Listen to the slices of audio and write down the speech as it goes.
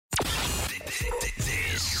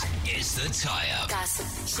This is the tie-up.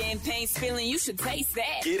 Gossip. Champagne spilling, you should taste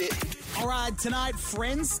that. Get it? All right, tonight,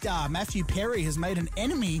 Friends star Matthew Perry has made an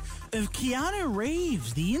enemy of Keanu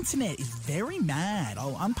Reeves. The internet is very mad.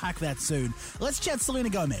 I'll unpack that soon. Let's chat Selena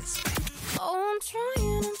Gomez. Oh, I'm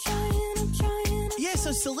trying. Yeah,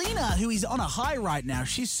 so Selena, who is on a high right now,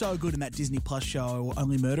 she's so good in that Disney Plus show,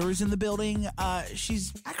 Only Murderers in the Building.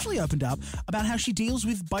 She's actually opened up about how she deals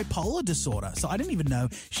with bipolar disorder. So I didn't even know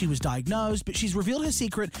she was diagnosed, but she's revealed her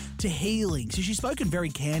secret to healing. So she's spoken very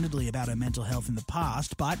candidly about her mental health in the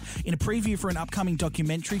past, but in a preview for an upcoming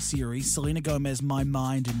documentary series, Selena Gomez, My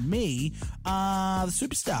Mind and Me, the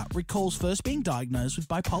superstar recalls first being diagnosed with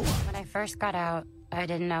bipolar. When I first got out, I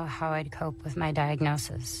didn't know how I'd cope with my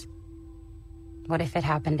diagnosis. What if it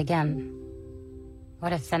happened again?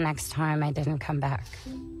 What if the next time I didn't come back?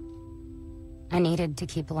 I needed to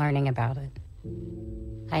keep learning about it.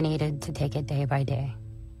 I needed to take it day by day.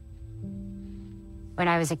 When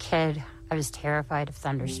I was a kid, I was terrified of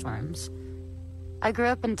thunderstorms. I grew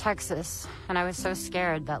up in Texas, and I was so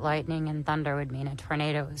scared that lightning and thunder would mean a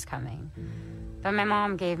tornado was coming. But my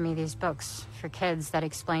mom gave me these books for kids that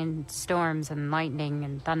explained storms and lightning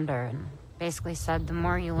and thunder, and basically said the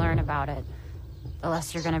more you learn about it, the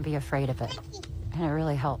less you're going to be afraid of it. And it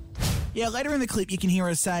really helped. Yeah, later in the clip, you can hear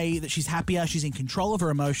her say that she's happier, she's in control of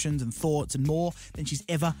her emotions and thoughts and more than she's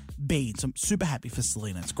ever been. So I'm super happy for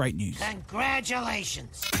Selena. It's great news.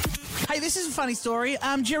 Congratulations. Hey, this is a funny story.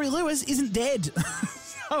 Jerry Lewis isn't dead.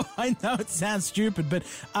 So I know it sounds stupid, but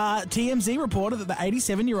TMZ reported that the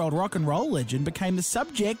 87-year-old rock and roll legend became the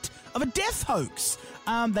subject of a death hoax.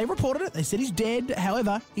 They reported it. They said he's dead.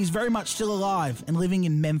 However, he's very much still alive and living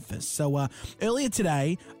in Memphis. So earlier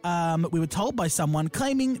today, we were told by someone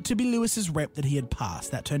claiming to be Lewis's rep that he had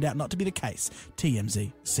passed. That turned out not to be the case,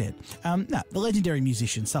 TMZ said. No, the legendary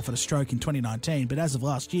musician suffered a stroke in 2019, but as of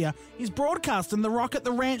last year, he's broadcasting the Rock at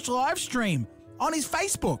the Ranch live stream on his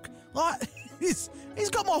Facebook. Like, he's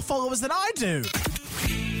got more followers than I do.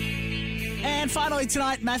 And finally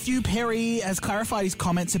tonight, Matthew Perry has clarified his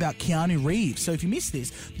comments about Keanu Reeves. So if you missed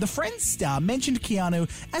this, the Friends star mentioned Keanu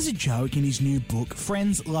as a joke in his new book,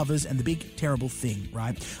 Friends, Lovers, and the Big Terrible Thing,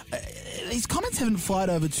 right? These comments haven't flied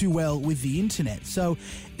over too well with the internet. So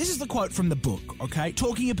this is the quote from the book, okay?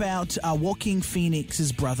 Talking about Joaquin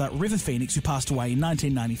Phoenix's brother, River Phoenix, who passed away in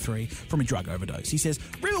 1993 from a drug overdose. He says,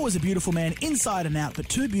 River was a beautiful man inside and out, but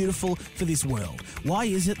too beautiful for this world. Why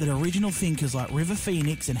is it that original thinkers like River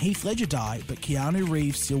Phoenix and Heath Ledger die, but Keanu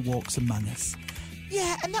Reeves still walks among us?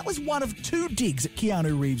 Yeah, and that was one of two digs at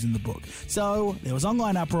Keanu Reeves in the book. So there was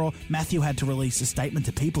online uproar. Matthew had to release a statement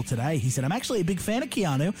to people today. He said, I'm actually a big fan of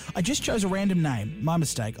Keanu. I just chose a random name. My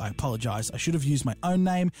mistake. I apologise. I should have used my own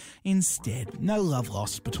name instead. No love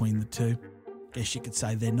lost between the two. Guess you could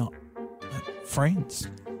say they're not friends.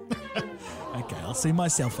 Okay, I'll see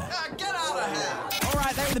myself out. Get out of here. All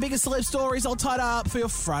right, they were the biggest celeb stories all tied up for your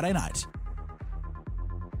Friday night.